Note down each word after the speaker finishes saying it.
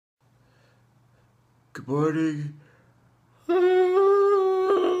Good morning.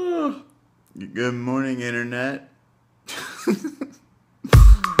 Good morning, Internet. What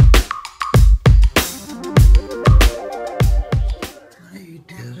are you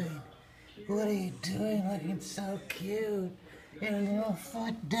doing? What are you doing looking so cute? Your little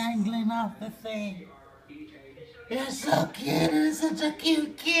foot dangling off the thing. You're so cute. You're such a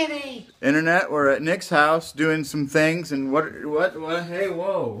cute kitty. Internet, we're at Nick's house doing some things, and what, hey,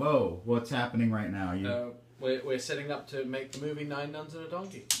 whoa, what's happening right now? We're setting up to make the movie Nine Nuns and a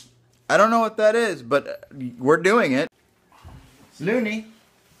Donkey. I don't know what that is, but we're doing it. Looney.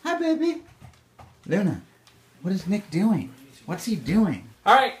 Hi, baby. Luna, what is Nick doing? What's he doing?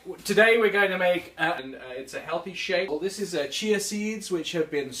 Alright, today we're going to make, it's a healthy shake. Well, this is chia seeds which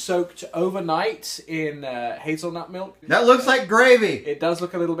have been soaked overnight in hazelnut milk. That looks like gravy. It does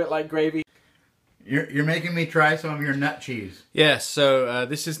look a little bit like gravy. You're making me try some of your nut cheese. Yes, so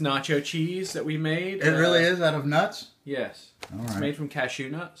this is nacho cheese that we made. It really is out of nuts? Yes. All right. It's made from cashew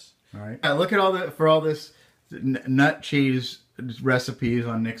nuts. All right. Look at all this nut cheese recipes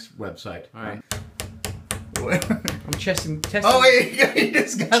on Nick's website. All right. I'm testing. Oh wait, you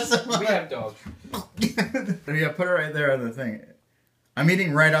just got some. We have dogs. Yeah, put it right there on the thing. I'm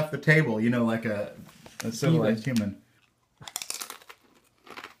eating right off the table, you know, like a civilized human.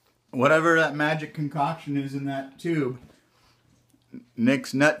 Whatever that magic concoction is in that tube.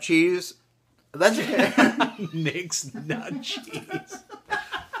 Nick's nut cheese. That's it. Nick's nut cheese.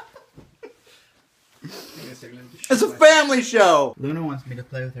 It's a family show. Luna wants me to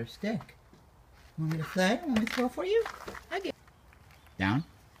play with her stick. Want me to play? Want me to throw for you? I get down.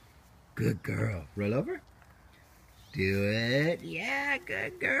 Good girl. Roll over. Do it. Yeah,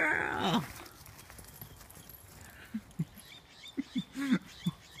 good girl.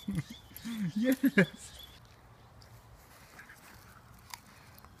 Yes.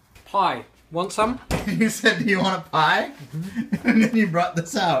 Pie. Want some? You said, do you want a pie? Mm-hmm. And then you brought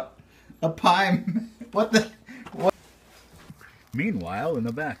this out. A pie. What the? What? Meanwhile, in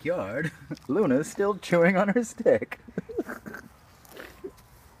the backyard, Luna's still chewing on her stick.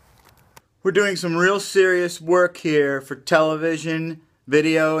 We're doing some real serious work here for television,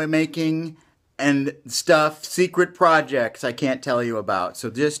 video making, and stuff, secret projects I can't tell you about. So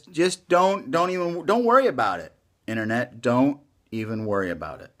just don't worry about it. Internet, don't even worry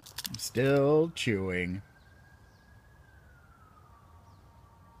about it. I'm still chewing.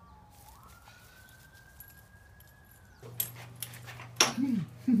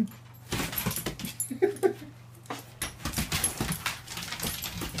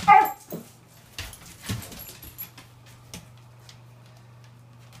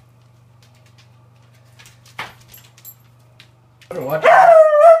 What?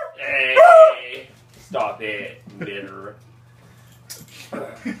 Hey, stop it, litter.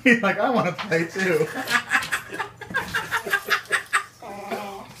 He's like, I want to play too.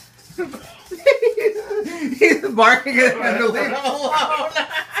 He's barking at him to leave him alone.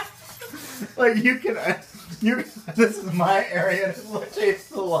 Like this is my area. Let's chase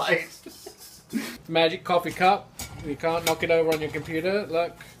the light. Magic coffee cup. You can't knock it over on your computer.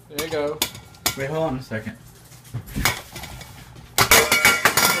 Look, there you go. Wait, hold on a second.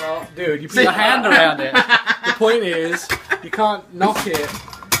 Well, dude, you put your hand around it. The point is, you can't knock it.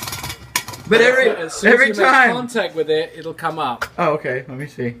 But as soon every as you time. make contact with it, it'll come up. Oh, okay. Let me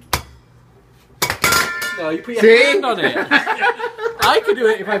see. No, you put your hand on it. I could do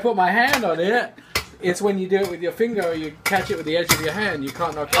it if I put my hand on it. It's when you do it with your finger or you catch it with the edge of your hand, you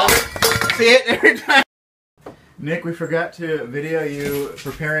can't knock it off. See it every time. Nick, we forgot to video you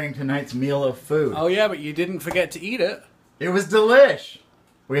preparing tonight's meal of food. Oh yeah, but you didn't forget to eat it. It was delish.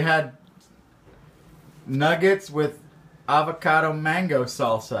 We had nuggets with avocado mango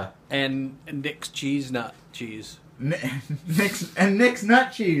salsa. And Nick's cheese nut cheese. Nick's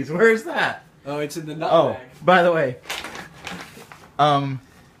nut cheese. Where is that? Oh, it's in the nut Oh, bag. by the way,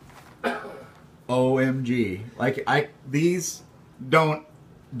 OMG. Like these don't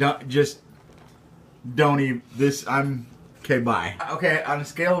even this. Okay, bye. Okay, on a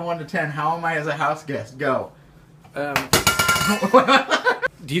scale of 1 to 10, how am I as a house guest? Go.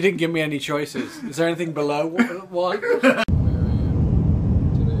 You didn't give me any choices. Is there anything below 1?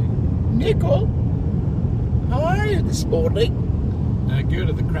 Nickel, how are you this morning? Good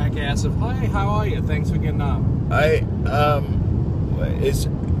at the crack ass of, hi, how are you? Thanks for getting up.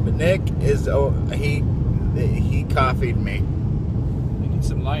 Nick is, he coffeeed me. We need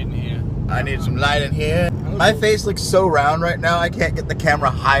some light in here. I need some light in here. My face looks so round right now, I can't get the camera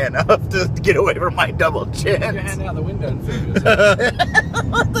high enough to get away from my double chin. Put your hand out the window and film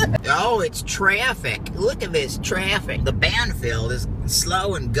yourself. Oh, it's traffic. Look at this traffic. The Banfield is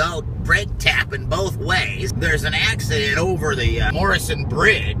slow and go, brake tapping both ways. There's an accident over the Morrison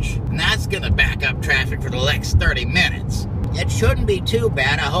Bridge, and that's gonna back up traffic for the next 30 minutes. It shouldn't be too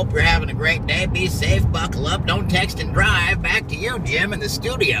bad. I hope you're having a great day. Be safe, buckle up, don't text and drive. Back to you, Jim, in the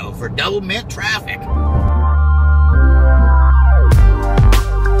studio for Double Mint Traffic.